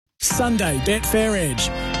Sunday Betfair Edge.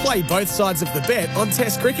 Play both sides of the bet on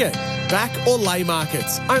Test cricket. Back or lay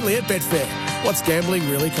markets. Only at Betfair. What's gambling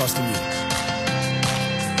really costing you?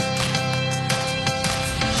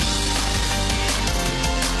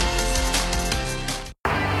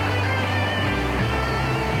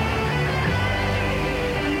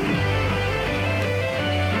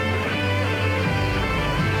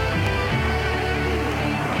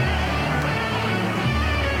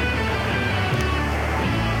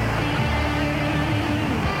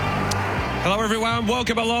 Hello everyone,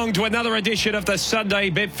 welcome along to another edition of the Sunday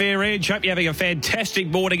Betfair Edge. Hope you're having a fantastic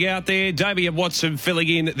morning out there. Damian Watson filling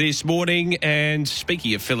in this morning, and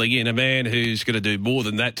speaking of filling in, a man who's going to do more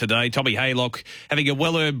than that today, Tommy Haylock, having a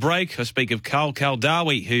well-earned break. I speak of Carl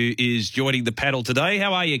Kaldawi, who is joining the panel today.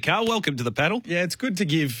 How are you, Carl? Welcome to the panel. Yeah, it's good to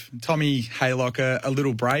give Tommy Haylock a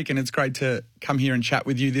little break, and it's great to come here and chat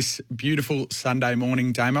with you this beautiful Sunday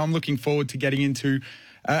morning, Damo. I'm looking forward to getting into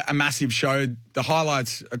a massive show, the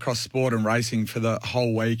highlights across sport and racing for the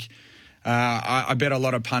whole week. I bet a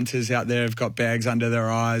lot of punters out there have got bags under their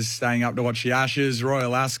eyes, staying up to watch the Ashes,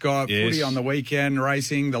 Royal Ascot, footy on the weekend,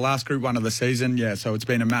 racing, the last Group 1 of the season. Yeah, so it's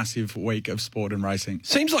been a massive week of sport and racing.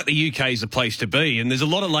 Seems like the UK is the place to be, and there's a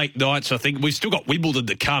lot of late nights. I think we've still got Wimbledon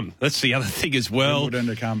to come. That's the other thing as well. Wimbledon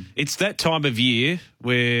to come. It's that time of year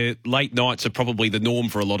where late nights are probably the norm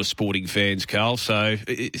for a lot of sporting fans, Carl. So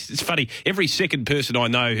it's funny. Every second person I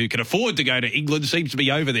know who can afford to go to England seems to be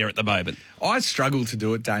over there at the moment. I struggle to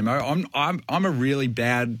do it, Damo. I'm a really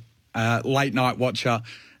bad late night watcher.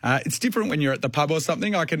 It's different when you're at the pub or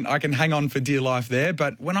something. I can hang on for dear life there,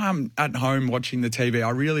 but when I'm at home watching the TV, I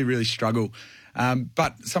really, really struggle.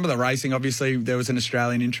 But some of the racing, obviously, there was an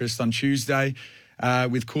Australian interest on Tuesday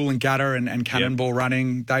with Coolangatta and Cannonball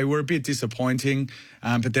running. They were a bit disappointing,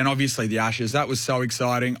 but then obviously the Ashes, that was so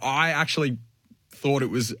exciting. I actually thought it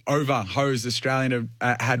was over. Hose Australian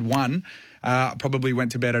had won. Probably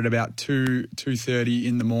went to bed at about 2:30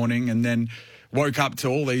 in the morning, and then woke up to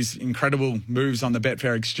all these incredible moves on the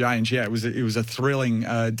Betfair exchange. Yeah, it was a thrilling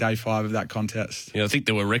day 5 of that contest. Yeah, I think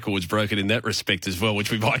there were records broken in that respect as well, which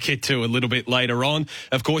we might get to a little bit later on.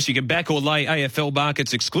 Of course, you can back or lay AFL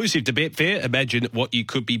markets exclusive to Betfair. Imagine what you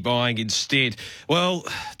could be buying instead. Well,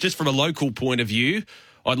 just from a local point of view,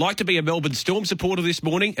 I'd like to be a Melbourne Storm supporter this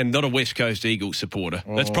morning and not a West Coast Eagles supporter.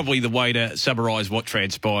 That's probably the way to summarise what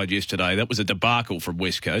transpired yesterday. That was a debacle from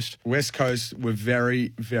West Coast. West Coast were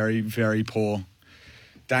very, very, very poor.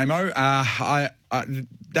 Damo,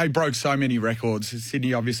 they broke so many records.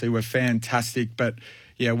 Sydney obviously were fantastic, but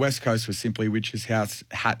yeah, West Coast was simply witches'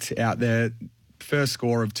 hats out there. First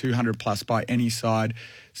score of 200 plus by any side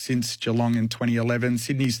since Geelong in 2011.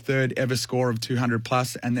 Sydney's third ever score of 200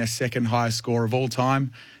 plus and their second highest score of all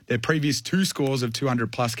time. Their previous 2 scores of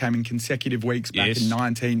 200 plus came in consecutive weeks back in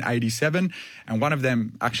 1987, and one of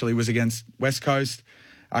them actually was against West Coast.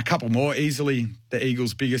 A couple more, easily the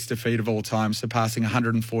Eagles' biggest defeat of all time, surpassing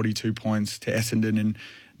 142 points to Essendon in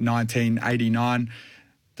 1989.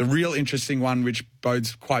 The real interesting one, which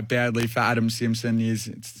bodes quite badly for Adam Simpson, is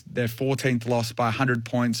it's their 14th loss by 100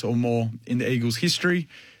 points or more in the Eagles' history.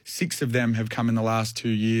 6 of them have come in the last 2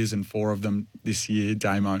 years and 4 of them this year,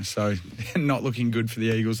 Damo. So they're not looking good for the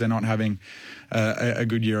Eagles. They're not having a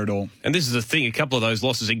good year at all. And this is the thing, a couple of those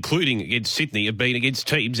losses, including against Sydney, have been against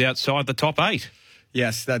teams outside the top 8.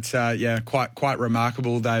 Yes, that's quite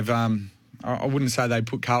remarkable. They've I wouldn't say they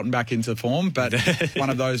put Carlton back into form, but one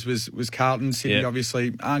of those was Carlton. Sydney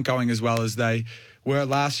obviously aren't going as well as they were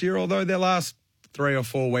last year, although their last 3 or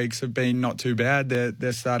 4 weeks have been not too bad.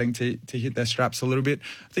 They're starting to hit their straps a little bit.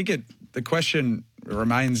 I think the question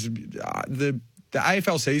remains, the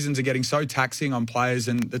AFL seasons are getting so taxing on players,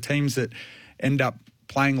 and the teams that end up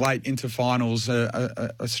playing late into finals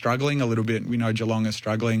are struggling a little bit. We know Geelong are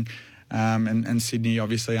struggling. And Sydney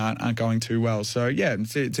obviously aren't going too well. So, yeah,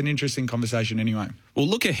 it's an interesting conversation anyway. We'll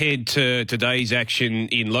look ahead to today's action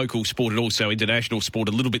in local sport and also international sport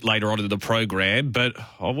a little bit later on in the program, but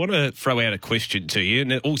I want to throw out a question to you,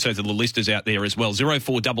 and also to the listeners out there as well.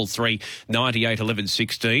 0433 98 11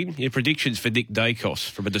 16. Your predictions for Nick Dacos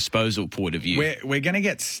from a disposal point of view. We're going to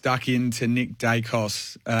get stuck into Nick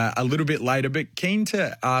Dacos a little bit later, but keen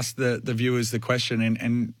to ask the viewers the question,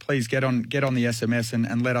 and please get on the SMS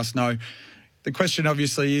and let us know. The question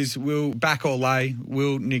obviously is, will back or lay,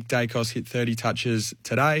 will Nick Dacos hit 30 touches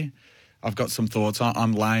today? I've got some thoughts.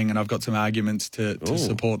 I'm laying, and I've got some arguments to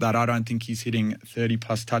support that. I don't think he's hitting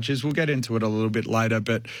 30-plus touches. We'll get into it a little bit later,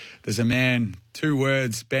 but there's a man, 2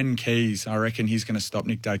 words, Ben Keys. I reckon he's going to stop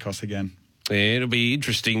Nick Dacos again. Yeah, it'll be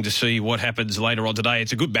interesting to see what happens later on today.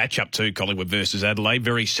 It's a good matchup too, Collingwood versus Adelaide.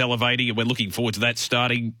 Very salivating, and we're looking forward to that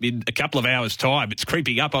starting in a couple of hours' time. It's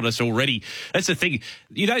creeping up on us already. That's the thing.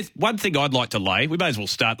 You know, one thing I'd like to lay, we may as well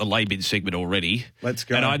start the lay-bin segment already. Let's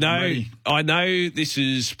go. And I know this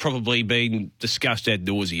has probably been discussed ad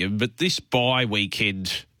nauseum, but this bye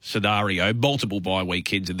weekend scenario, multiple bye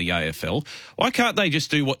weekends in the AFL, why can't they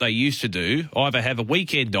just do what they used to do, either have a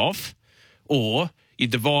weekend off or you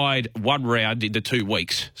divide one round into 2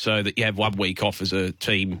 weeks so that you have 1 week off as a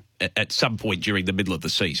team at some point during the middle of the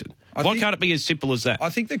season? Why can't it be as simple as that? I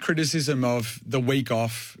think the criticism of the week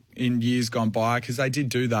off in years gone by, because they did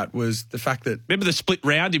do that, was the fact that... Remember the split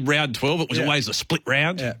round in round 12? It was always a split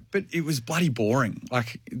round. Yeah, but it was bloody boring.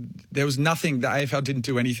 Like, there was nothing... The AFL didn't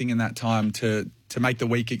do anything in that time to make the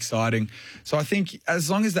week exciting. So I think as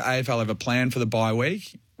long as the AFL have a plan for the bye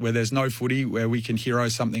week, where there's no footy, where we can hero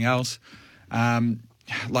something else...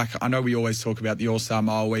 like, I know we always talk about the All-Star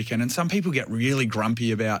Mile weekend, and some people get really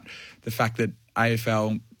grumpy about the fact that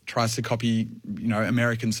AFL tries to copy,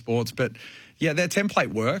 American sports. But, yeah, their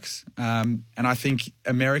template works. And I think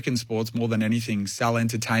American sports, more than anything, sell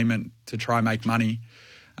entertainment to try and make money.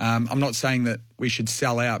 I'm not saying that we should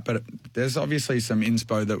sell out, but there's obviously some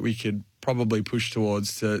inspo that we could probably push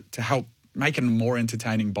towards to help make it a more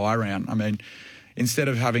entertaining bye round. I mean... Instead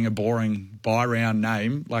of having a boring bye round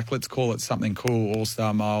name, like, let's call it something cool,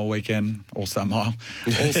 All-Star Mile weekend, All-Star Mile,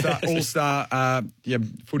 All-Star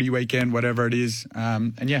footy weekend, whatever it is,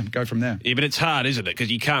 and go from there. Yeah, but it's hard, isn't it?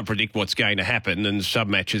 Because you can't predict what's going to happen, and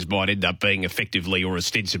some matches might end up being effectively or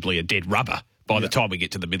ostensibly a dead rubber by the time we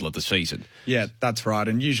get to the middle of the season. Yeah, that's right.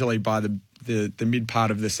 And usually by the mid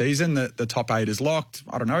part of the season, the top 8 is locked.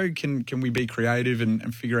 I don't know, can we be creative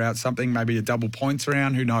and figure out something, maybe a double points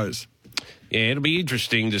round? Who knows? Yeah, it'll be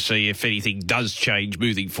interesting to see if anything does change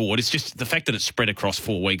moving forward. It's just the fact that it's spread across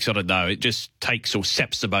 4 weeks, I don't know, it just takes or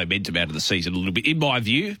saps the momentum out of the season a little bit. In my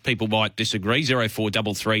view, people might disagree.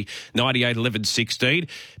 0433 98 11 16.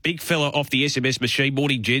 Big fella off the SMS machine.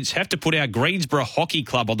 Morning, gents. Have to put our Greensborough Hockey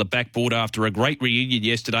Club on the backboard after a great reunion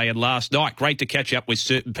yesterday and last night. Great to catch up with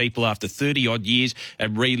certain people after 30-odd years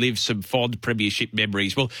and relive some fond premiership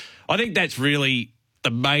memories. Well, I think that's really... the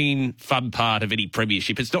main fun part of any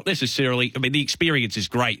premiership. It's not necessarily, the experience is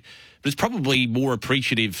great, but it's probably more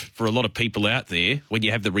appreciative for a lot of people out there when you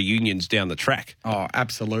have the reunions down the track. Oh,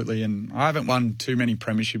 absolutely. And I haven't won too many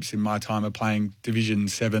premierships in my time of playing Division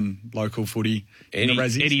 7 local footy in the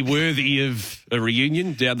Rezzies. Any worthy of a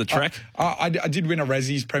reunion down the track? I did win a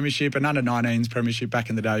Rezzies premiership, an under-19s premiership back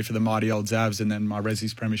in the day for the mighty old Zavs, and then my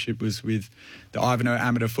Rezzies premiership was with the Ivanhoe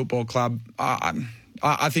Amateur Football Club.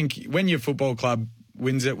 I think when your football club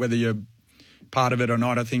wins it, whether you're part of it or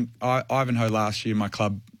not. I think Ivanhoe last year, my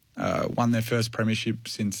club, won their first premiership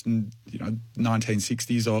since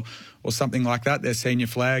 1960s or something like that, their senior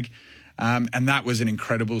flag. And that was an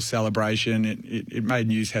incredible celebration. It made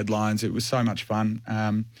news headlines. It was so much fun.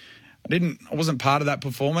 I wasn't part of that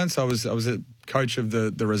performance. I was a coach of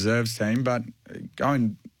the reserves team, but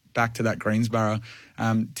going back to that Greensborough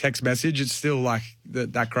text message, it's still like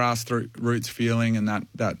that grassroots feeling and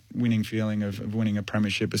that winning feeling of winning a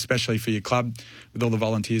premiership, especially for your club with all the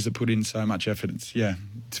volunteers that put in so much effort.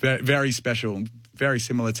 It's very, very special, very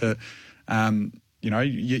similar to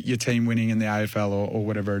your team winning in the AFL or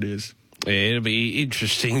whatever it is. Yeah, it'll be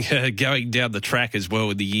interesting going down the track as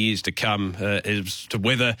well in the years to come as to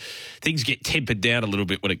whether things get tempered down a little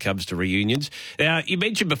bit when it comes to reunions. Now, you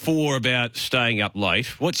mentioned before about staying up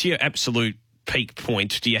late. What's your absolute peak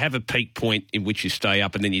point? Do you have a peak point in which you stay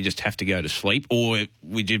up and then you just have to go to sleep, or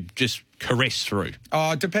would you just caress through?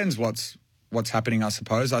 Oh, it depends what's happening, I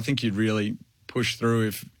suppose. I think you'd really push through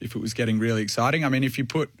if it was getting really exciting. I mean, if you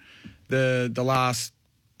put the last,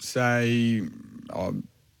 say...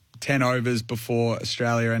 10 overs before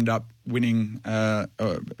Australia end up winning,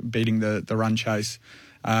 beating the run chase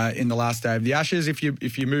in the last day of the Ashes. If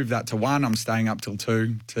you move that to 1, I'm staying up till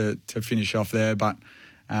 2 to finish off there. But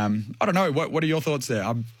I don't know. What are your thoughts there?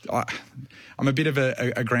 I'm a bit of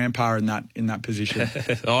a grandpa in that position.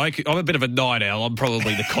 I'm a bit of a night owl. I'm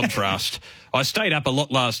probably the contrast. I stayed up a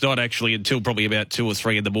lot last night, actually, until probably about 2 or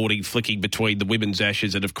 3 in the morning, flicking between the Women's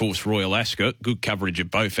Ashes and, of course, Royal Ascot. Good coverage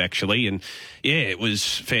of both, actually. And, yeah, it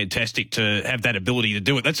was fantastic to have that ability to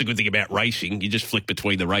do it. That's a good thing about racing. You just flick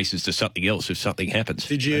between the races to something else if something happens.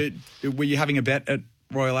 Were you having a bet at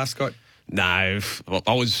Royal Ascot? No, well,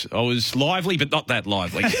 I was lively, but not that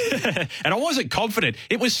lively. And I wasn't confident.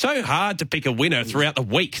 It was so hard to pick a winner throughout the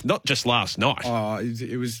week, not just last night. Oh,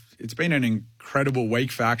 it's been an incredible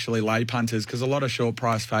week for actually lay punters, because a lot of short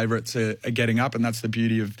price favourites are getting up, and that's the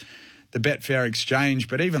beauty of the Betfair exchange.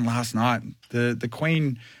 But even last night, the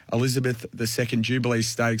Queen Elizabeth II Jubilee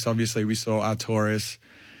Stakes, obviously we saw Artorias,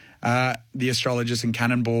 the Astrologist and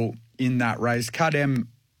Cannonball in that race. Cardem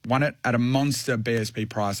won it at a monster BSP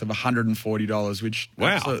price of $140, which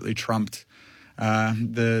absolutely trumped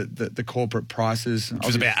the corporate prices. It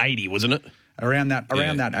was about 80, wasn't it? Around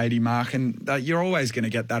that 80 mark, and you're always going to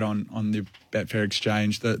get that on the Betfair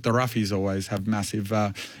exchange. The roughies always have massive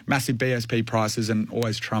BSP prices and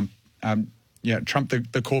always trump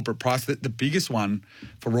the corporate price. The biggest one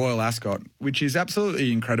for Royal Ascot, which is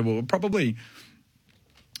absolutely incredible, probably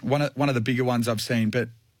one of the bigger ones I've seen. But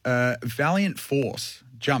Valiant Force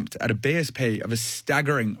jumped at a BSP of a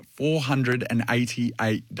staggering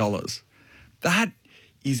 $488. That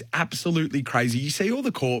is absolutely crazy. You see all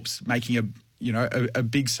the corps making a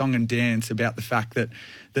big song and dance about the fact that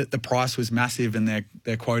the price was massive, and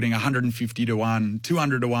they're quoting 150 to 1,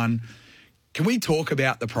 200 to 1. Can we talk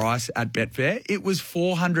about the price at Betfair? It was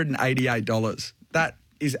 $488. That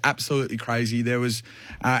is absolutely crazy. There was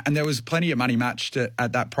plenty of money matched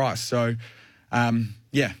at that price. So,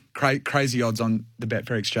 crazy odds on the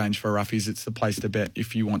Betfair exchange for roughies. It's the place to bet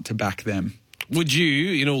if you want to back them. Would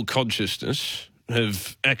you, in all consciousness,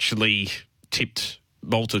 have actually tipped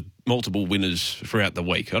multiple winners throughout the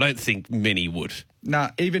week? I don't think many would. No,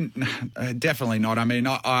 definitely not. I mean,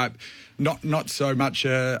 I not so much.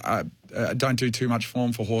 I don't do too much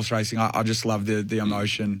form for horse racing. I just love the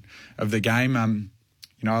emotion of the game.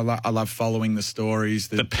 I love following the stories.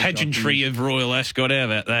 The pageantry of Royal Ascot. How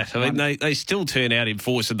about that? I mean, they still turn out in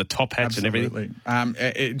force in the top hats and everything.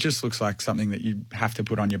 It just looks like something that you have to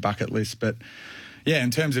put on your bucket list. But yeah,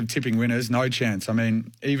 in terms of tipping winners, no chance. I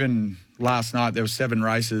mean, even last night there were 7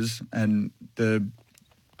 races, and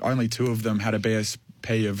only 2 of them had a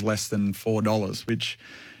BSP of less than $4, which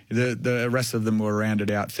the rest of them were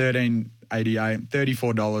rounded out. $13.88,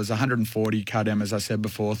 $34, $140 Cardem, as I said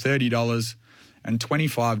before, $30 and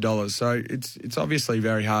 $25. So it's obviously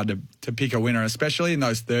very hard to pick a winner, especially in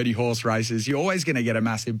those 30 horse races. You're always going to get a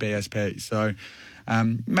massive BSP. So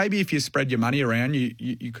maybe if you spread your money around,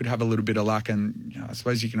 you could have a little bit of luck, and I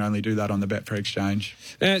suppose you can only do that on the Betfair exchange.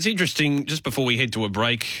 It's interesting, just before we head to a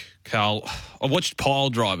break, Carl, I watched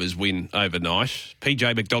pile drivers win overnight.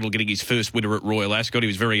 PJ McDonald getting his first winner at Royal Ascot. He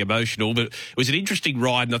was very emotional, but it was an interesting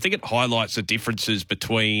ride, and I think it highlights the differences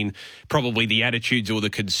between probably the attitudes or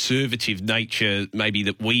the conservative nature maybe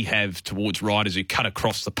that we have towards riders who cut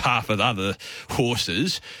across the path of other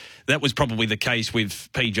horses. That was probably the case with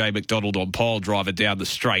PJ McDonald on pile driver down the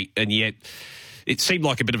straight, and yet it seemed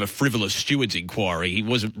like a bit of a frivolous steward's inquiry. He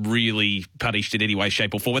wasn't really punished in any way,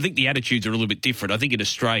 shape or form. I think the attitudes are a little bit different. I think in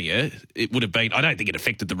Australia it would have been, I don't think it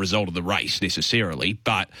affected the result of the race necessarily,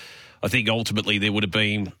 but I think ultimately there would have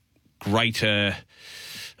been greater,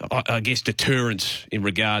 I guess, deterrence in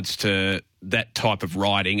regards to that type of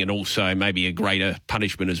riding, and also maybe a greater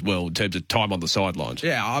punishment as well in terms of time on the sidelines.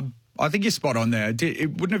 Yeah, I think you're spot on there. It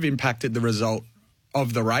wouldn't have impacted the result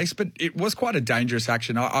of the race, but it was quite a dangerous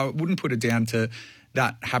action. I wouldn't put it down to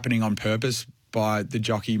that happening on purpose by the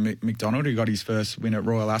jockey McDonald, who got his first win at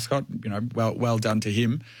Royal Ascot. Well done to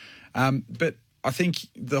him. But I think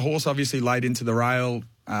the horse obviously laid into the rail.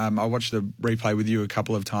 I watched the replay with you a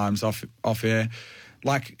couple of times off air.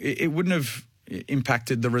 Like, it wouldn't have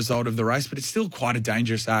impacted the result of the race, but it's still quite a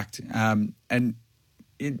dangerous act. And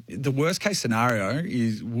the worst case scenario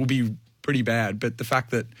will be pretty bad, but the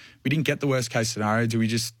fact that we didn't get the worst case scenario, do we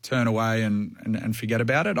just turn away and forget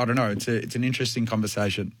about it? I don't know. It's an interesting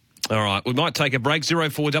conversation. All right, we might take a break.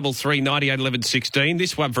 0433 98 11 16.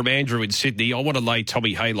 This one from Andrew in Sydney. I want to lay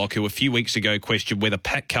Tommy Haylock, who a few weeks ago questioned whether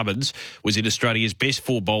Pat Cummins was in Australia's best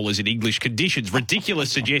 4 bowlers in English conditions.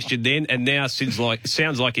 Ridiculous suggestion then, and now sounds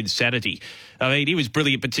like insanity. I mean, he was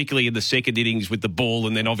brilliant, particularly in the second innings with the ball,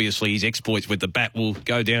 and then obviously his exploits with the bat will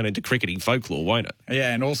go down into cricketing folklore, won't it?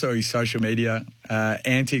 Yeah, and also his social media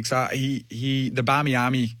antics. The Barmy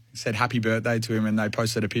Army said happy birthday to him, and they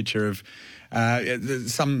posted a picture of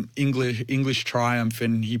some English triumph,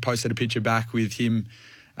 and he posted a picture back with him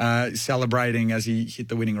celebrating as he hit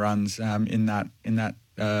the winning runs in that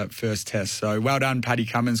first test. So well done, Paddy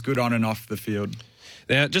Cummins. Good on and off the field.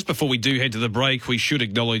 Now, just before we do head to the break, we should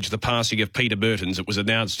acknowledge the passing of Peter Mertens. It was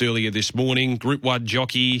announced earlier this morning. Group 1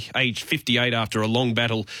 jockey, aged 58 after a long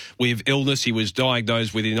battle with illness. He was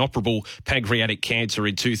diagnosed with inoperable pancreatic cancer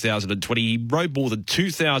in 2020. He rode more than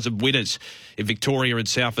 2,000 winners in Victoria and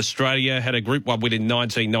South Australia. Had a Group 1 win in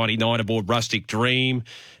 1999 aboard Rustic Dream.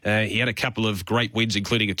 He had a couple of great wins,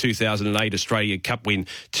 including a 2008 Australia Cup win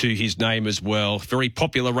to his name as well. Very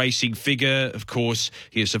popular racing figure. Of course,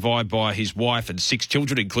 he is survived by his wife and 6 children.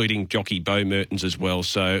 children, including jockey Bo Mertens as well.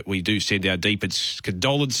 So we do send our deepest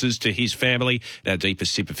condolences to his family and our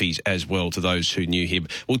deepest sympathies as well to those who knew him.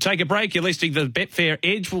 We'll take a break. You're listening to the Betfair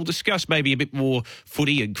Edge. We'll discuss maybe a bit more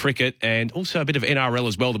footy and cricket and also a bit of NRL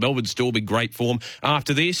as well. The Melbourne Storm in great form.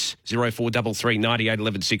 After this, 0433 98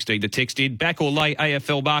 11 16 to text in. Back or lay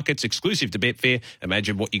AFL markets exclusive to Betfair.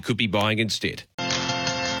 Imagine what you could be buying instead.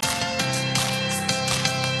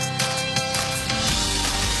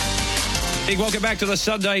 Welcome back to the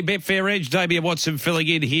Sunday Betfair Edge. Damien Watson filling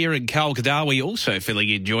in here and Carl Kadawi also filling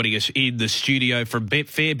in, joining us in the studio from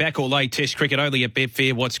Betfair. Back or lay Test cricket only at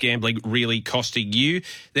Betfair. What's gambling really costing you?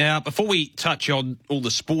 Now, before we touch on all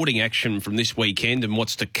the sporting action from this weekend and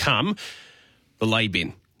what's to come, the lay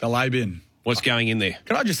bin. The lay bin. What's going in there?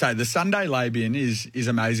 Can I just say the Sunday lay bin is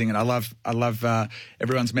amazing, and I love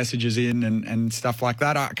everyone's messages in and stuff like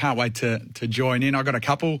that. I can't wait to join in. I got a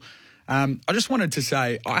couple. I just wanted to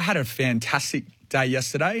say I had a fantastic day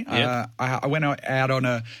yesterday. Yep. I went out on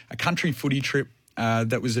a country footy trip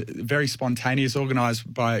that was very spontaneous,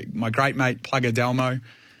 organised by my great mate Plugger Delmo.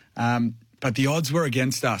 But the odds were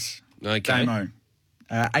against us. Okay. Damo.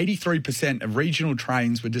 83% of regional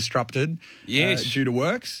trains were disrupted due to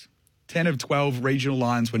works. 10 of 12 regional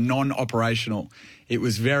lines were non-operational. It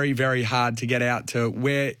was very, very hard to get out to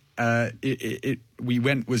where we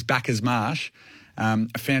went was Bacchus Marsh. A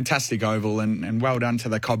fantastic oval and well done to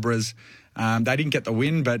the Cobras. They didn't get the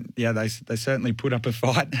win, but yeah, they certainly put up a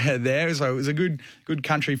fight there. So it was a good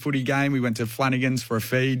country footy game. We went to Flanagan's for a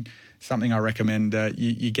feed, something I recommend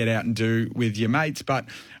you get out and do with your mates. But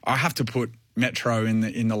I have to put Metro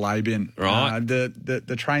in the lay bin. Right.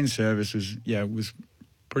 The train service was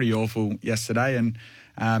pretty awful yesterday,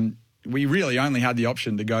 and we really only had the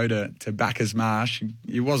option to go to Bacchus Marsh.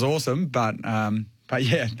 It was awesome, but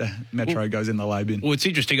yeah, the Metro goes in the lay bin. Well, it's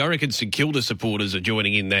interesting. I reckon St Kilda supporters are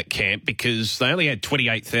joining in that camp because they only had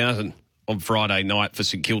 28,000 on Friday night for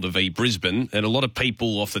St Kilda v Brisbane, and a lot of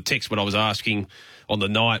people off the text when I was asking on the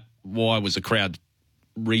night why was the crowd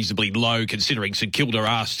reasonably low considering St Kilda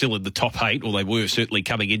are still in the top 8, or they were certainly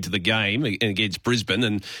coming into the game against Brisbane,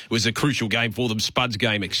 and it was a crucial game for them, Spuds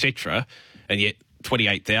game, etc. And yet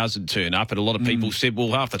 28,000 turn up, and a lot of people said,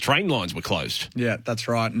 well, half the train lines were closed. Yeah, that's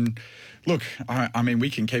right. And look, I mean,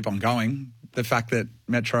 we can keep on going. The fact that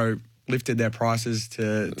Metro lifted their prices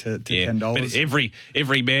to $10. But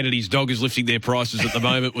every man and his dog is lifting their prices at the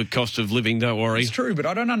moment with cost of living, don't worry. It's true, but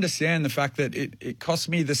I don't understand the fact that it cost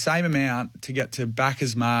me the same amount to get to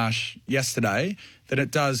Bacchus Marsh yesterday than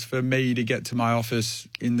it does for me to get to my office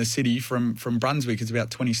in the city from Brunswick. It's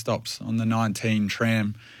about 20 stops on the 19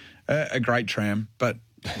 tram. A great tram, but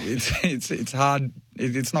it's hard.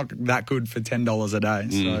 It's not that good for $10 a day.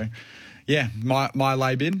 So, yeah, my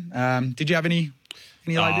lay bin. Did you have any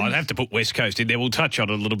lay bins? I'd have to put West Coast in there. We'll touch on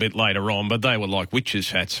it a little bit later on, but they were like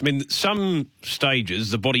witches' hats. I mean, some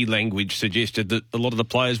stages, the body language suggested that a lot of the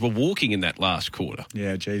players were walking in that last quarter.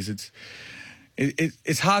 Yeah, geez,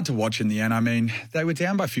 it's hard to watch in the end. I mean, they were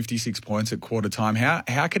down by 56 points at quarter time.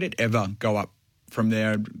 How could it ever go up from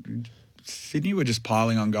there? Sydney were just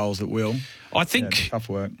piling on goals at will. I think tough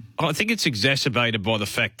work. I think it's exacerbated by the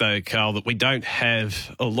fact, though, Carl, that we don't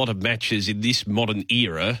have a lot of matches in this modern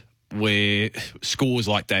era where scores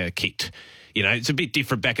like they are kicked. You know, it's a bit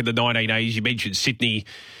different back in the 1980s. You mentioned Sydney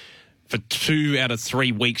for 2 out of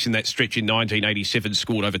 3 weeks in that stretch in 1987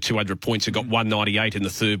 scored over 200 points and got 198 in the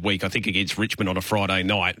third week, I think, against Richmond on a Friday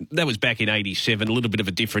night. That was back in 87, a little bit of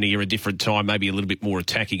a different era, different time, maybe a little bit more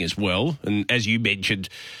attacking as well. And as you mentioned,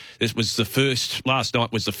 last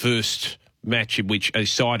night was the first match in which a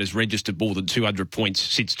side has registered more than 200 points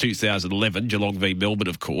since 2011, Geelong v Melbourne,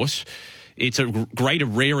 of course. It's a greater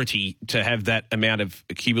rarity to have that amount of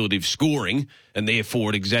cumulative scoring, and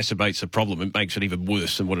therefore it exacerbates the problem. It makes it even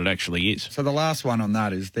worse than what it actually is. So the last one on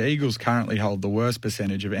that is the Eagles currently hold the worst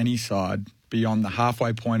percentage of any side beyond the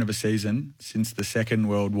halfway point of a season since the Second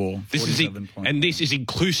World War. This is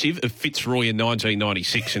inclusive of Fitzroy in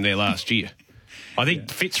 1996 in their last year. I think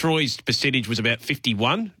Fitzroy's percentage was about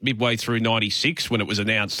 51 midway through 96 when it was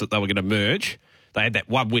announced that they were going to merge. They had that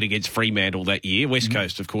one win against Fremantle that year. West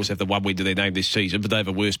Coast, of course, have the one win to their name this season, but they have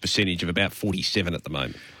a worse percentage of about 47 at the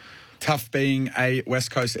moment. Tough being a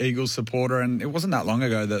West Coast Eagles supporter, and it wasn't that long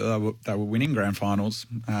ago that they were winning grand finals.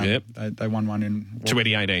 They won one in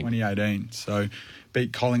 2018. So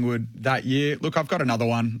beat Collingwood that year. Look, I've got another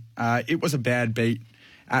one. It was a bad beat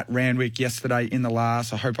at Randwick yesterday in the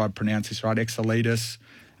last, I hope I pronounced this right, Exelitis.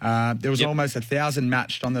 There was almost 1,000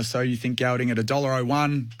 matched on the So You Think gelding at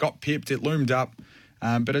 $1.01. Got pipped, it loomed up,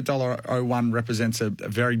 but $1.01 represents a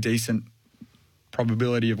very decent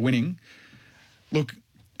probability of winning. Look,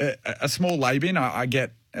 a small lay bin, I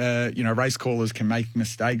get race callers can make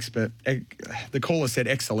mistakes, but the caller said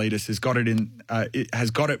Exelitis has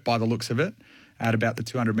got it by the looks of it at about the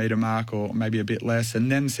 200-metre mark or maybe a bit less,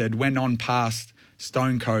 and then said when on past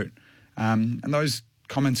Stonecoat. And those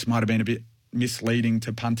comments might have been a bit misleading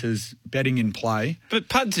to punters betting in play. But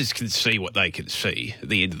punters can see what they can see at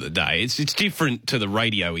the end of the day. It's different to the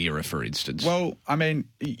radio era, for instance. Well, I mean,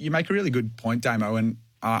 you make a really good point, Damo, and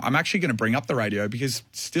I'm actually going to bring up the radio because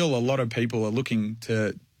still a lot of people are looking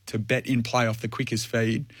to bet in play off the quickest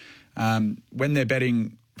feed. When they're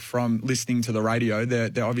betting from listening to the radio,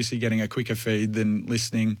 they're obviously getting a quicker feed than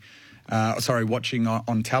watching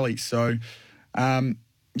on tally. So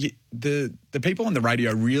the people on the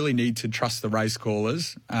radio really need to trust the race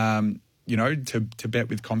callers, to bet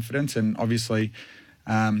with confidence. And obviously,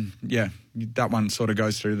 that one sort of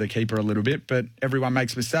goes through the keeper a little bit. But everyone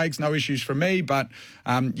makes mistakes, no issues from me. But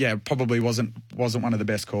probably wasn't one of the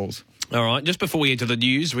best calls. All right, just before we get to the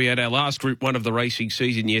news, we had our last Group 1 of the racing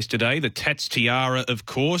season yesterday, the Tats Tiara, of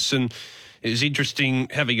course, and it was interesting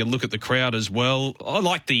having a look at the crowd as well. I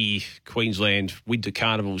like the Queensland Winter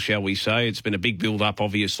Carnival, shall we say. It's been a big build-up,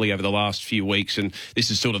 obviously, over the last few weeks, and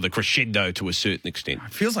this is sort of the crescendo to a certain extent.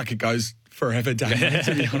 It feels like it goes forever, Dave,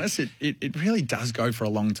 to be honest. It really does go for a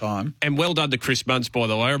long time. And well done to Chris Muntz, by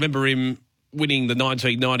the way. I remember him winning the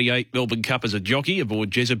 1998 Melbourne Cup as a jockey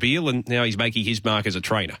aboard Jezebel, and now he's making his mark as a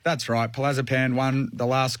trainer. That's right. Palazapan won the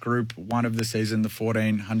last Group 1 of the season, the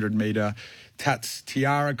 1,400-metre Tats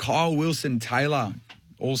Tiara. Kyle Wilson-Taylor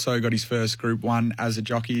also got his first Group 1 as a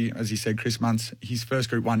jockey. As he said, Chris Muntz, his first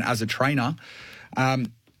Group 1 as a trainer.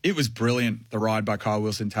 It was brilliant, the ride by Kyle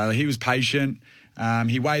Wilson-Taylor. He was patient.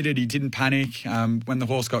 He waited. He didn't panic. When the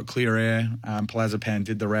horse got clear air, Palazapan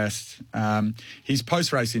did the rest. His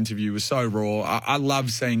post-race interview was so raw. I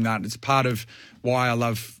love seeing that. It's part of why I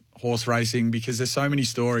love horse racing, because there's so many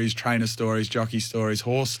stories, trainer stories, jockey stories,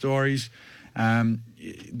 horse stories.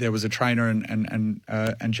 There was a trainer and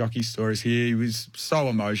jockey stories here. He was so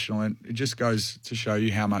emotional, and it just goes to show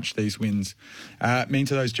you how much these wins mean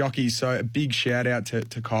to those jockeys. So a big shout out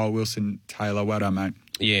to Kyle Wilson-Taylor. Well done, mate.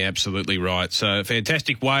 Yeah, absolutely right. So a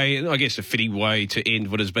fantastic way, and I guess a fitting way to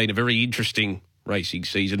end what has been a very interesting racing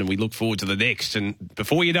season, and we look forward to the next. And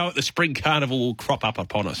before you know it, the Spring Carnival will crop up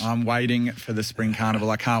upon us. I'm waiting for the Spring Carnival.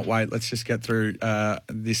 I can't wait. Let's just get through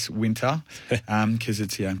this winter because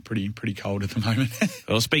it's pretty cold at the moment.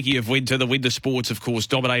 Well, speaking of winter, the winter sports, of course,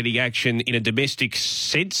 dominating action in a domestic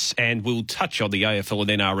sense, and we'll touch on the AFL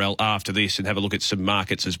and NRL after this and have a look at some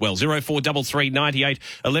markets as well. 0433 98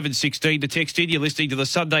 11 16 to text in. You're listening to the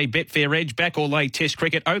Sunday Betfair Edge, back or lay Test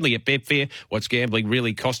cricket only at Betfair. What's gambling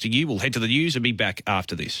really costing you? We'll head to the news and be back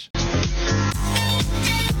after this.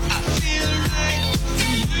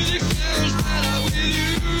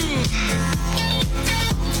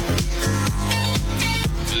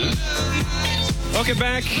 Welcome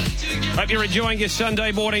back. Hope you're enjoying your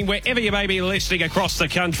Sunday morning wherever you may be listening across the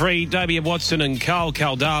country. Damian Watson and Carl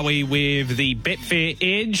Kaldawi with the Betfair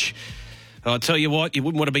Edge. I'll tell you what, you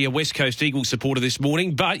wouldn't want to be a West Coast Eagles supporter this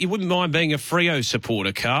morning, but you wouldn't mind being a Freo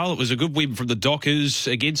supporter, Carl. It was a good win from the Dockers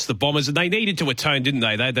against the Bombers, and they needed to atone, didn't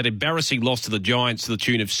they? They had that embarrassing loss to the Giants to the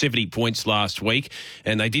tune of 70 points last week,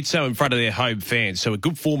 and they did so in front of their home fans. So a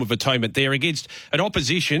good form of atonement there against an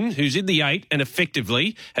opposition who's in the 8 and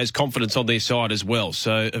effectively has confidence on their side as well.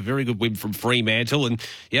 So a very good win from Fremantle, and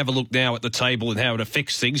you have a look now at the table and how it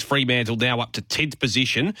affects things. Fremantle now up to 10th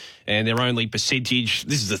position, and their only percentage,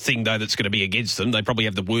 this is the thing though that's going to be against them. They probably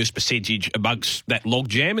have the worst percentage amongst that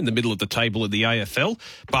logjam in the middle of the table in the AFL,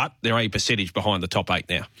 but they're a percentage behind the top 8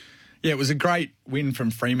 now. Yeah, it was a great win from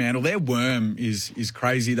Fremantle. Their worm is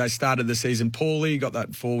crazy. They started the season poorly, got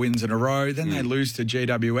that 4 wins in a row. Then they lose to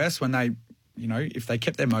GWS when they, if they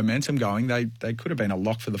kept their momentum going, they could have been a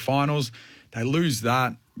lock for the finals. They lose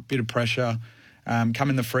that, bit of pressure. Come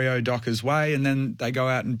in the Freo Dockers way, and then they go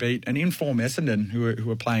out and beat an in-form Essendon, who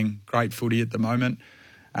are playing great footy at the moment.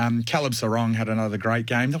 Caleb Sarong had another great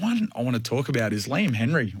game. The one I want to talk about is Liam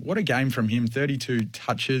Henry. What a game from him, 32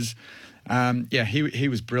 touches. He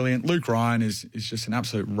was brilliant. Luke Ryan is just an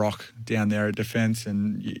absolute rock down there at defence,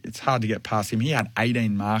 and it's hard to get past him. He had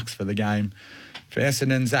 18 marks for the game. For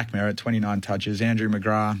Essendon, Zach Merritt, 29 touches. Andrew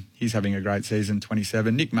McGrath, he's having a great season,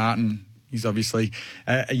 27. Nick Martin, he's obviously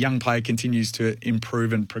a young player, continues to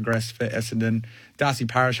improve and progress for Essendon. Darcy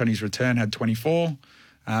Parish on his return had 24.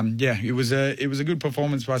 It was a good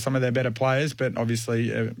performance by some of their better players, but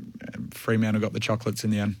obviously Fremantle got the chocolates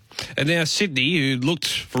in the end. And now Sydney, who looked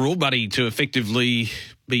for all money to effectively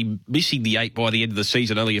be missing the 8 by the end of the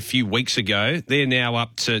season only a few weeks ago. They're now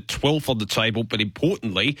up to 12th on the table, but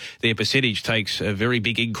importantly, their percentage takes a very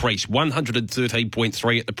big increase,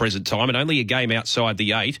 113.3 at the present time, and only a game outside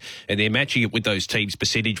the 8, and they're matching it with those teams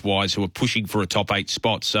percentage-wise who are pushing for a top 8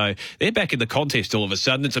 spot. So they're back in the contest all of a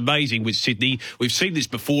sudden. It's amazing with Sydney. We've seen this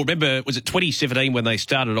before. Remember, was it 2017 when they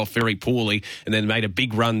started off very poorly and then made a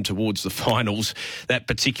big run towards the finals that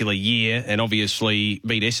particular year, and obviously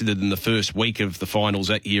beat Essendon in the first week of the finals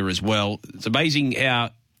that year as well. It's amazing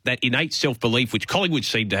how that innate self-belief, which Collingwood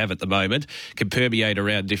seem to have at the moment, can permeate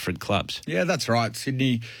around different clubs. Yeah, that's right.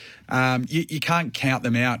 Sydney, you can't count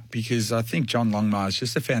them out because I think John Longmire is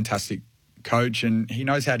just a fantastic coach and he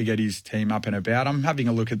knows how to get his team up and about. I'm having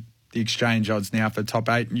a look at the exchange odds now for top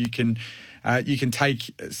 8, and you can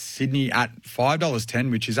take Sydney at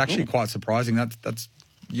 $5.10, which is actually quite surprising. That's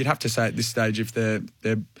you'd have to say at this stage, if they're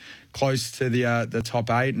close to the top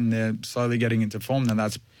 8 and they're slowly getting into form, then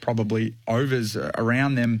that's probably overs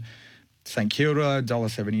around them. St Kilda,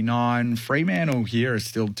 $1.79. Fremantle here is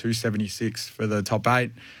still $2.76 for the top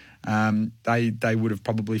 8. They would have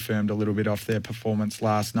probably firmed a little bit off their performance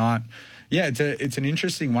last night. Yeah, it's an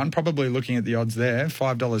interesting one. Probably looking at the odds there,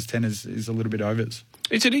 $5.10 is a little bit overs.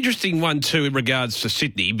 It's an interesting one too in regards to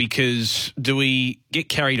Sydney, because do we get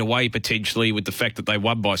carried away potentially with the fact that they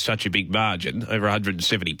won by such a big margin, over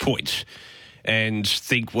 170 points, and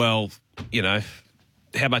think, well, you know,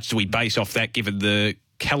 how much do we base off that given the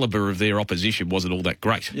calibre of their opposition wasn't all that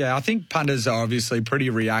great? Yeah, I think punters are obviously pretty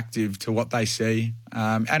reactive to what they see.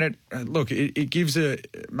 And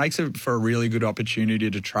it makes it for a really good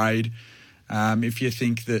opportunity to trade. If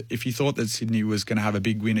you thought that Sydney was going to have a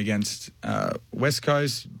big win against West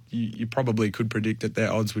Coast, you probably could predict that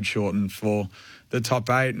their odds would shorten for the top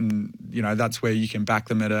 8, and you know that's where you can back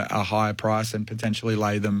them at a higher price and potentially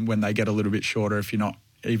lay them when they get a little bit shorter if you're not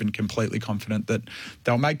even completely confident that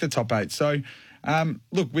they'll make the top 8. So,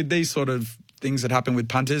 look, with these sort of things that happen with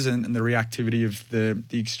punters and the reactivity of the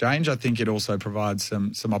exchange, I think it also provides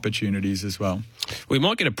some opportunities as well. We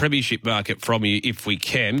might get a premiership market from you if we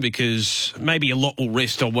can, because maybe a lot will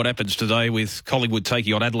rest on what happens today with Collingwood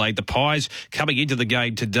taking on Adelaide. The Pies coming into the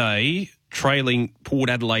game today, trailing Port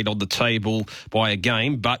Adelaide on the table by a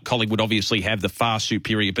game, but Collingwood obviously have the far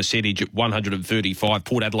superior percentage at 135,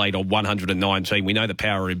 Port Adelaide on 119. We know the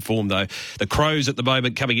power in form, though. The Crows at the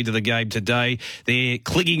moment coming into the game today, they're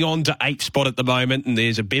clinging on to 8th spot at the moment, and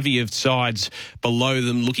there's a bevy of sides below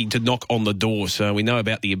them looking to knock on the door, so we know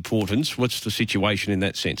about the importance. What's the situation in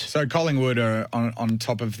that sense? So Collingwood are on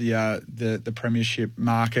top of the premiership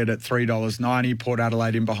market at $3.90, Port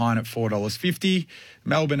Adelaide in behind at $4.50,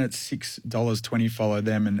 Melbourne at $6.20 follow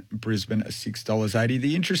them, and Brisbane at $6.80.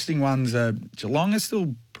 The interesting ones are Geelong is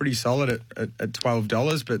still pretty solid at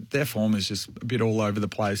 $12, but their form is just a bit all over the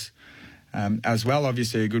place as well.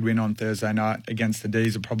 Obviously, a good win on Thursday night against the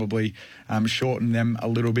D's will probably shorten them a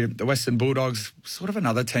little bit. The Western Bulldogs, sort of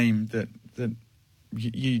another team that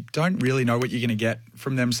you don't really know what you're going to get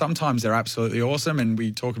from them. Sometimes they're absolutely awesome, and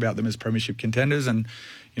we talk about them as premiership contenders, and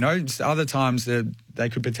you know, other times they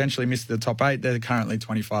could potentially miss the top 8. They're currently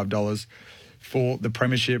 $25 for the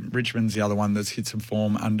premiership. Richmond's the other one that's hit some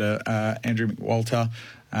form under Andrew McWalter.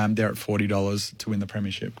 They're at $40 to win the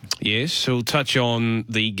premiership. Yes, so we'll touch on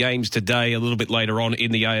the games today a little bit later on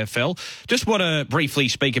in the AFL. Just want to briefly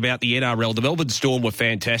speak about the NRL. The Melbourne Storm were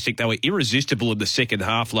fantastic. They were irresistible in the second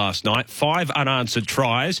half last night. 5 unanswered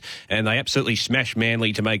tries, and they absolutely smashed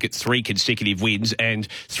Manly to make it 3 consecutive wins, and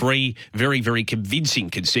 3 very, very convincing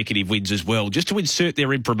consecutive wins as well. Just to insert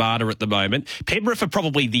their imprimatur at the moment, Penrith are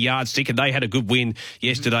probably the yardstick, and they had a good win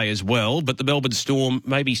yesterday as well, but the Melbourne Storm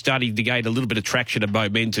may be starting to gain a little bit of traction and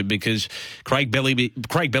momentum, because Craig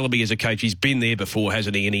Bellamy as a coach, he's been there before,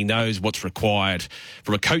 hasn't he? And he knows what's required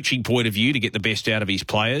from a coaching point of view to get the best out of his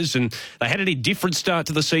players. And they had an indifferent start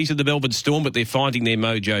to the season, the Melbourne Storm, but they're finding their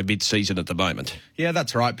mojo mid-season at the moment. Yeah,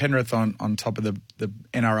 that's right. Penrith on top of the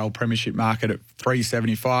NRL premiership market at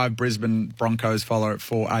 $3.75. Brisbane Broncos follow at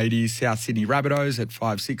 $4.80. South Sydney Rabbitohs at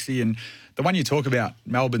 $5.60. And the one you talk about,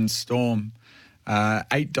 Melbourne Storm,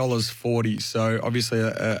 $8.40. So obviously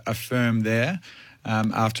a firm there.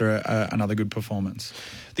 After another good performance.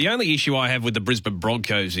 The only issue I have with the Brisbane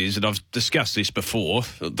Broncos is, and I've discussed this before,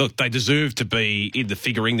 look, they deserve to be in the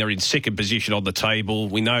figuring. They're in second position on the table.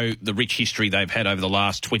 We know the rich history they've had over the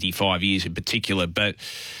last 25 years in particular, but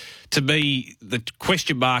to me, the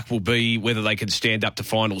question mark will be whether they can stand up to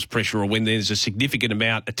finals pressure or when there's a significant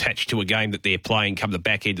amount attached to a game that they're playing come the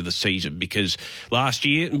back end of the season. Because last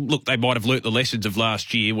year, look, they might have learnt the lessons of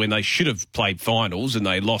last year when they should have played finals and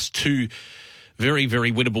they lost 2 very,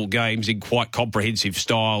 very winnable games in quite comprehensive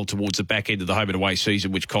style towards the back end of the home and away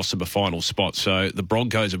season, which cost them a final spot. So the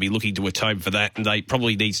Broncos will be looking to atone for that, and they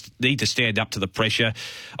probably need to stand up to the pressure.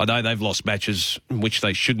 I know they've lost matches which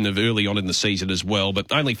they shouldn't have early on in the season as well,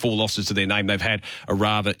 but only 4 losses to their name. They've had a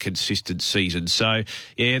rather consistent season. So,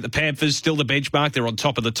 yeah, the Panthers still the benchmark. They're on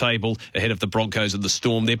top of the table ahead of the Broncos and the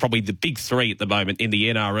Storm. They're probably the big 3 at the moment in the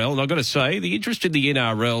NRL. And I've got to say, the interest in the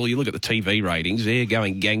NRL, you look at the TV ratings, they're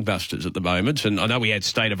going gangbusters at the moment. And I know we had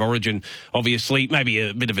State of Origin, obviously, maybe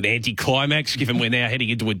a bit of an anti-climax given we're now heading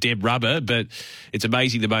into a dead rubber, but it's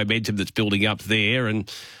amazing the momentum that's building up there. And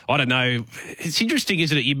I don't know, it's interesting,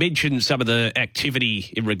 isn't it? You mentioned some of the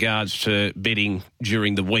activity in regards to betting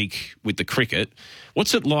during the week with the cricket.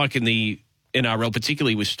 What's it like in the NRL,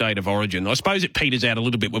 particularly with State of Origin? I suppose it peters out a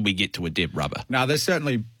little bit when we get to a dead rubber. No, there's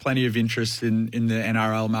certainly plenty of interest in the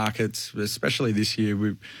NRL markets, especially this year.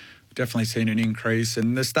 We've definitely seen an increase,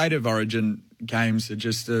 and the State of Origin games are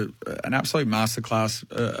just an absolute masterclass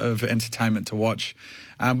of entertainment to watch.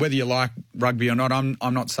 Whether you like rugby or not, I'm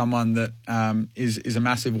not someone that is a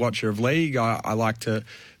massive watcher of league. I like to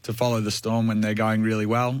follow the Storm when they're going really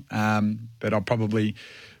well, but I'll probably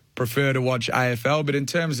prefer to watch AFL. But in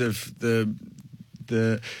terms of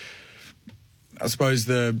I suppose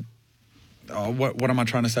what am I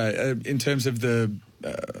trying to say? In terms of the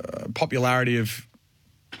popularity of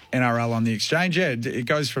NRL on the exchange, yeah, it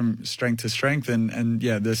goes from strength to strength, and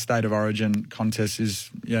yeah, the State of Origin contest is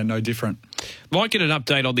no different. Might get an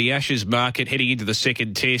update on the Ashes market heading into the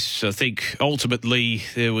second test. I think ultimately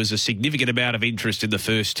there was a significant amount of interest in the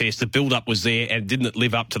first test. The build-up was there and didn't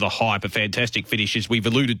live up to the hype. A fantastic finish, as we've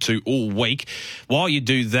alluded to all week. While you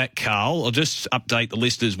do that, Carl, I'll just update the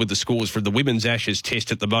listeners with the scores from the women's Ashes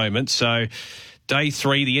test at the moment. So, Day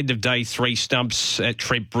 3, the end of Day 3 stumps at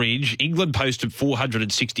Trent Bridge. England posted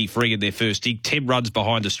 463 in their first dig, 10 runs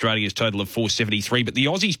behind Australia's total of 473. But the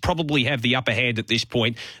Aussies probably have the upper hand at this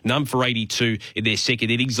point, none for 82 in their second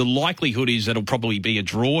innings. The likelihood is that it'll probably be a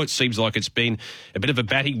draw. It seems like it's been a bit of a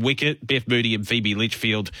batting wicket. Beth Moody and Phoebe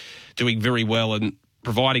Litchfield doing very well and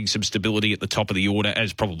providing some stability at the top of the order,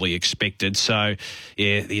 as probably expected. So,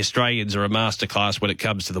 yeah, the Australians are a masterclass when it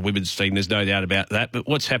comes to the women's team. There's no doubt about that. But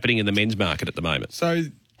what's happening in the men's market at the moment? So,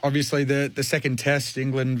 obviously, the second test,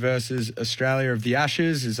 England versus Australia of the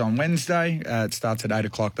Ashes, is on Wednesday. It starts at 8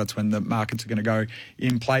 o'clock. That's when the markets are going to go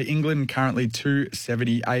in play. England currently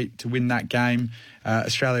 278 to win that game.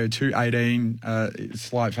 Australia 218,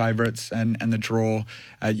 slight favourites, and the draw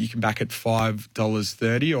you can back at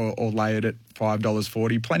 $5.30 or lay it at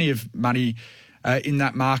 $5.40. Plenty of money in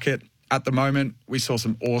that market at the moment. We saw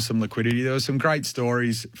some awesome liquidity. There were some great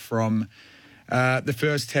stories from the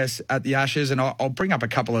first test at the Ashes, and I'll bring up a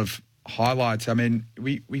couple of highlights. I mean,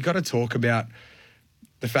 we got to talk about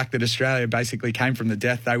the fact that Australia basically came from the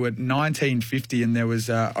death. They were $19.50 and there was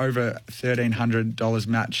over $1,300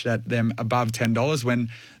 matched at them above $10 when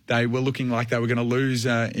they were looking like they were going to lose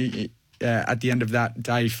at the end of that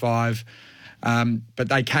Day 5. But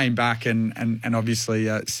they came back and obviously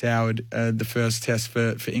soured the first test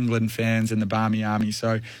for England fans and the Barmy Army.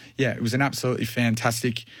 So, yeah, it was an absolutely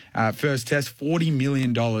fantastic first test. $40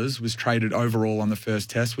 million was traded overall on the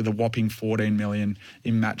first test, with a whopping $14 million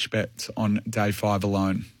in match bets on Day 5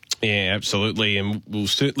 alone. Yeah, absolutely, and will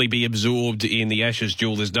certainly be absorbed in the Ashes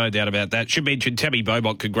duel. There's no doubt about that. Should mention Tammy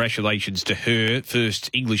Beaumont, congratulations to her,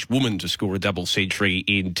 first English woman to score a double century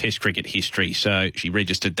in Test cricket history. So she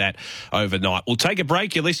registered that overnight. We'll take a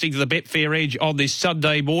break. You're listening to the Betfair Edge on this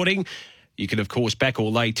Sunday morning. You can, of course, back or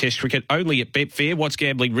lay Test cricket only at Betfair. What's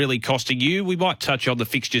gambling really costing you? We might touch on the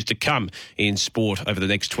fixtures to come in sport over the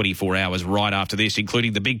next 24 hours right after this,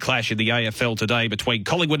 including the big clash in the AFL today between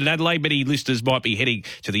Collingwood and Adelaide. Many listeners might be heading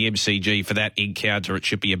to the MCG for that encounter. It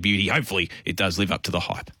should be a beauty. Hopefully, it does live up to the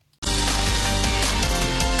hype.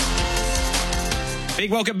 Big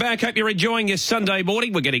welcome back. Hope you're enjoying your Sunday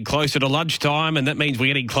morning. We're getting closer to lunchtime, and that means we're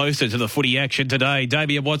getting closer to the footy action today.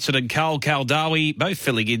 Damien Watson and Carl Kaldawi both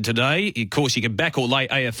filling in today. Of course, you can back or lay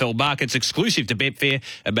AFL markets exclusive to Betfair.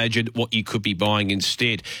 Imagine what you could be buying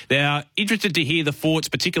instead. Now, interested to hear the thoughts,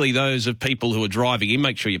 particularly those of people who are driving in.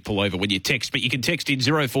 Make sure you pull over when you text, but you can text in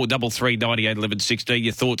 0433 98 11 16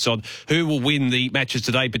 your thoughts on who will win the matches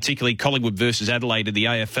today, particularly Collingwood versus Adelaide in the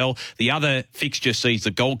AFL. The other fixture sees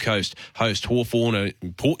the Gold Coast host Hawthorn, an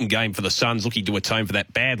important game for the Suns, looking to atone for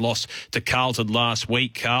that bad loss to Carlton last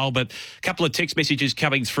week, Carl. But a couple of text messages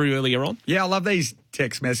coming through earlier on. Yeah, I love these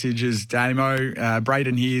text messages, Damo.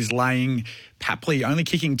 Braden here is laying Papley only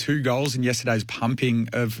kicking 2 goals in yesterday's pumping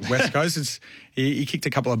of West Coast. He kicked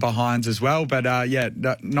a couple of behinds as well, but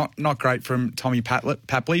not great from Tommy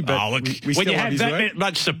Papley. But look, we when you have that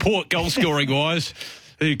much support goal scoring wise.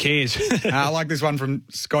 Who cares? I like this one from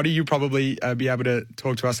Scotty. You'll probably be able to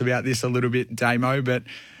talk to us about this a little bit, Damo, but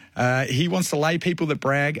he wants to lay people that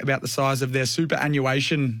brag about the size of their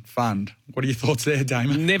superannuation fund. What are your thoughts there,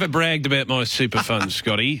 Damo? Never bragged about my super fund,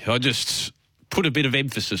 Scotty. I just put a bit of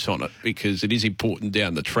emphasis on it because it is important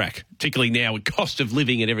down the track, particularly now with cost of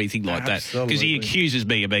living and everything like that. Because he accuses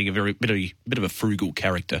me of being a bit of a frugal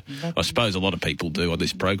character. I suppose a lot of people do on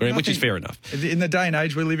this program, which is fair enough. In the day and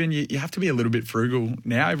age we live in, you have to be a little bit frugal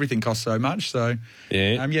now. Everything costs so much. So,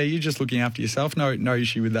 you're just looking after yourself. No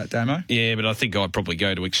issue with that, Damo. Yeah, but I think I'd probably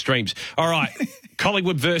go to extremes. All right,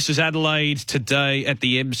 Collingwood versus Adelaide today at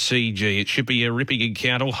the MCG. It should be a ripping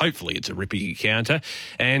encounter. Well, hopefully it's a ripping encounter.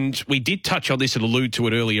 And we did touch on this and allude to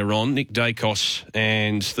it earlier on, Nick Dacos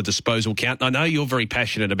and the disposal count. I know you're very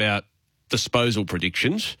passionate about disposal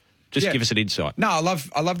predictions. Just give us an insight. No,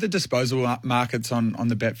 I love the disposal markets on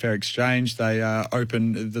the Betfair exchange. They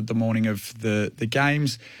open the morning of the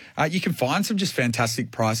games. You can find some just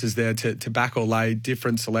fantastic prices there to back or lay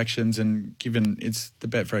different selections, and given it's the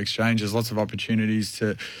Betfair exchange, there's lots of opportunities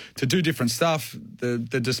to do different stuff. The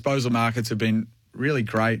disposal markets have been really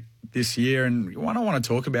great this year, and what I want to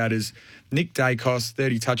talk about is Nick Dacos,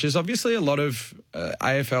 30 touches. Obviously, a lot of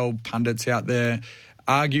AFL pundits out there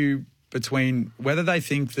argue between whether they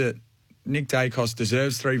think that Nick Dacos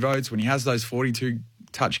deserves 3 votes when he has those 42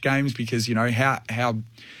 touch games, because, you know,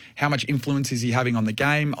 how much influence is he having on the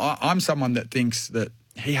game? I'm someone that thinks that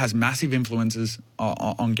he has massive influences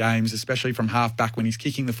on games, especially from half back when he's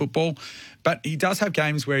kicking the football. But he does have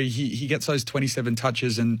games where he gets those 27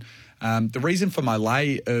 touches. And the reason for my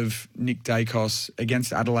lay of Nick Dacos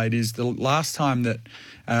against Adelaide is the last time that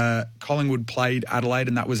Collingwood played Adelaide,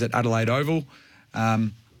 and that was at Adelaide Oval,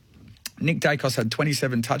 Nick Dacos had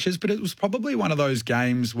 27 touches, but it was probably one of those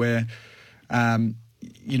games where,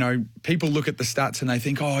 people look at the stats and they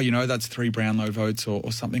think, that's 3 Brownlow votes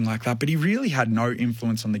or something like that. But he really had no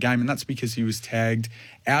influence on the game, and that's because he was tagged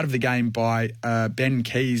out of the game by Ben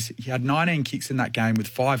Keys. He had 19 kicks in that game with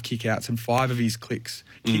 5 kick-outs, and 5 of his kicks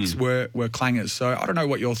were clangers. So I don't know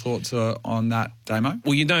what your thoughts are on that, Damo.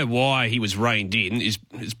 Well, you know why he was reined in is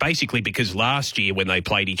basically because last year when they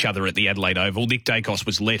played each other at the Adelaide Oval, Nick Dacos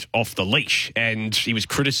was let off the leash, and he was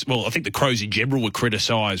I think the Crows in general were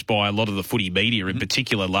criticised by a lot of the footy media in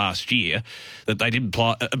particular last year that they didn't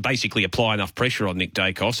basically apply enough pressure on Nick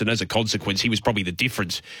Dacos, and as a consequence, he was probably the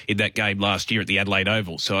difference in that game last year at the Adelaide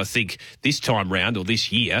Oval. So I think this time round, or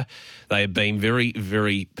this year, they have been very,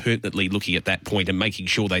 very pertinently looking at that point and making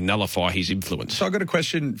sure they nullify his influence. So I've got a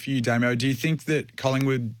question for you, Damo. Do you think that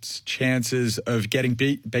Collingwood's chances of getting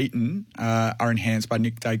beaten are enhanced by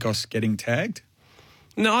Nick Dacos getting tagged?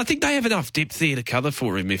 No, I think they have enough depth there to cover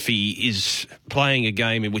for him if he is playing a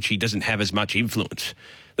game in which he doesn't have as much influence.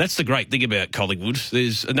 That's the great thing about Collingwood.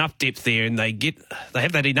 There's enough depth there, and they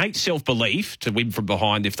have that innate self-belief to win from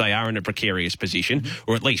behind if they are in a precarious position,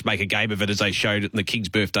 or at least make a game of it, as they showed in the King's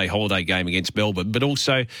Birthday holiday game against Melbourne. But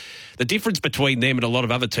also, the difference between them and a lot of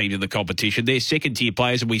other teams in the competition, they're second-tier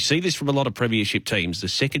players, and we see this from a lot of premiership teams. The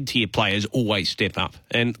second-tier players always step up,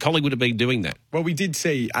 and Collingwood have been doing that. Well, we did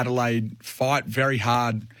see Adelaide fight very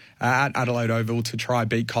hard at Adelaide Oval to try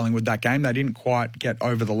beat Collingwood that game. They didn't quite get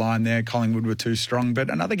over the line there. Collingwood were too strong.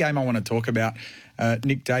 But another game I want to talk about,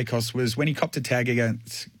 Nick Dacos, was when he copped a tag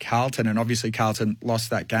against Carlton, and obviously Carlton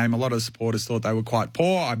lost that game. A lot of supporters thought they were quite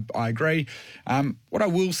poor. I agree. What I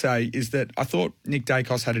will say is that I thought Nick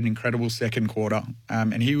Dacos had an incredible second quarter,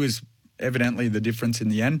 and he was evidently the difference in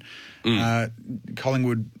the end.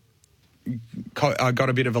 Collingwood got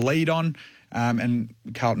a bit of a lead on, and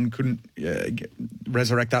Carlton couldn't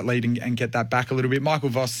resurrect that lead and get that back a little bit. Michael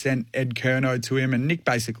Voss sent Ed Curnow to him, and Nick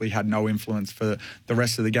basically had no influence for the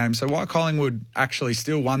rest of the game. So while Collingwood actually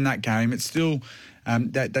still won that game, it's still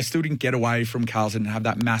they still didn't get away from Carlton and have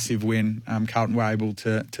that massive win. Carlton were able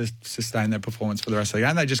to sustain their performance for the rest of the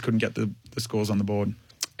game. They just couldn't get the scores on the board.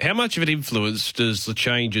 How much of an influence does the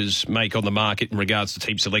changes make on the market in regards to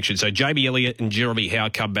team selection? So Jamie Elliott and Jeremy Howe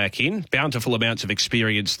come back in. Bountiful amounts of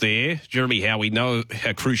experience there. Jeremy Howe, we know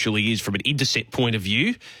how crucial he is from an intercept point of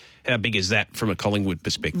view. How big is that from a Collingwood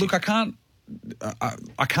perspective? Look, I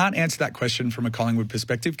can't answer that question from a Collingwood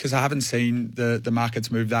perspective because I haven't seen the markets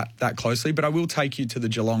move that closely, but I will take you to the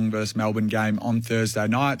Geelong versus Melbourne game on Thursday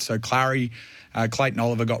night. So Clayton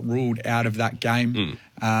Oliver got ruled out of that game.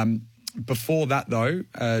 Before that, though,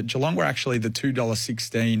 Geelong were actually the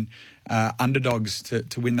 $2.16 underdogs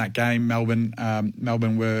to win that game. Melbourne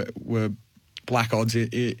were black odds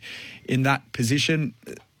in that position.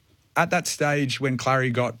 At that stage, when Clary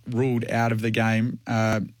got ruled out of the game,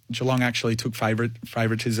 Geelong actually took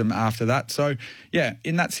favouritism after that. So, yeah,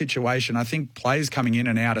 in that situation, I think players coming in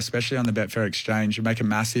and out, especially on the Betfair exchange, make a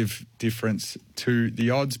massive difference to the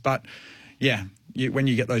odds. But, yeah, when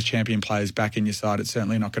you get those champion players back in your side, it's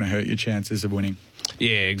certainly not going to hurt your chances of winning.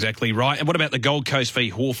 Yeah, exactly right. And what about the Gold Coast v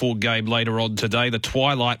Hawthorn game later on today, the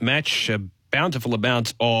twilight match? A bountiful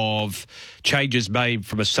amount of changes made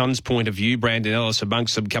from a Suns point of view. Brandon Ellis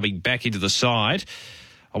amongst them coming back into the side.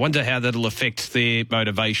 I wonder how that'll affect their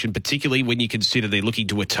motivation, particularly when you consider they're looking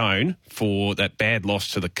to atone for that bad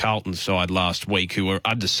loss to the Carlton side last week, who were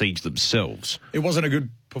under siege themselves. It wasn't a good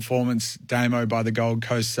performance, Damo, by the Gold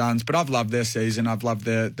Coast Suns, but I've loved their season. I've loved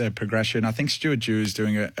their progression. I think Stuart Dew is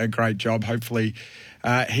doing a great job. Hopefully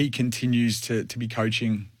he continues to be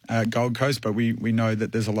coaching Gold Coast, but we know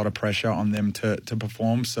that there's a lot of pressure on them to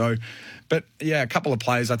perform. So, but yeah, a couple of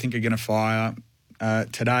players I think are going to fire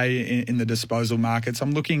today in the disposal markets.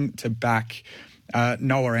 I'm looking to back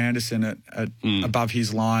Noah Anderson at above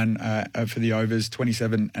his line for the overs.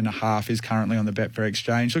 27.5 is currently on the Betfair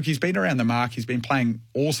exchange. Look, he's been around the mark. He's been playing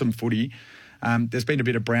awesome footy. There's been a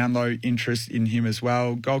bit of Brownlow interest in him as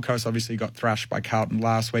well. Gold Coast obviously got thrashed by Carlton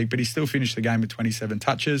last week, but he still finished the game with 27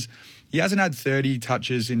 touches. He hasn't had 30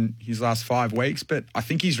 touches in his last 5 weeks, but I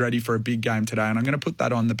think he's ready for a big game today, and I'm going to put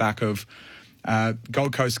that on the back of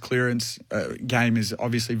Gold Coast clearance game is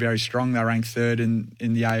obviously very strong. They're ranked third in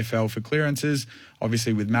the AFL for clearances,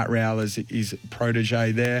 obviously with Matt Rowell as his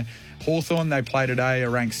protege there. Hawthorn, they play today, are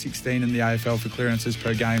ranked 16 in the AFL for clearances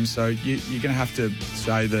per game. So you're going to have to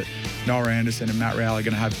say that Noah Anderson and Matt Rowell are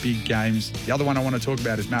going to have big games. The other one I want to talk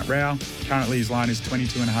about is Matt Rowell. Currently his line is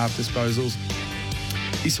 22.5 disposals.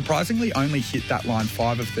 He surprisingly only hit that line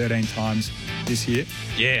 5 of 13 times this year.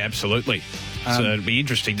 Yeah, absolutely. So it'll be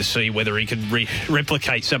interesting to see whether he can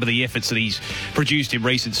replicate some of the efforts that he's produced in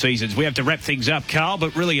recent seasons. We have to wrap things up, Carl,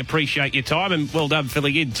 but really appreciate your time and well done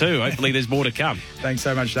filling in too. Hopefully there's more to come. Thanks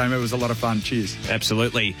so much, Damo. It was a lot of fun. Cheers.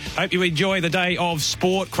 Absolutely. Hope you enjoy the day of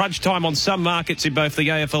sport. Crunch time on some markets in both the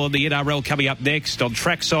AFL and the NRL coming up next. On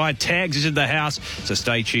trackside, Tags is in the house, so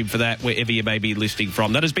stay tuned for that wherever you may be listening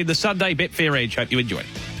from. That has been the Sunday Betfair Edge. Hope you enjoy.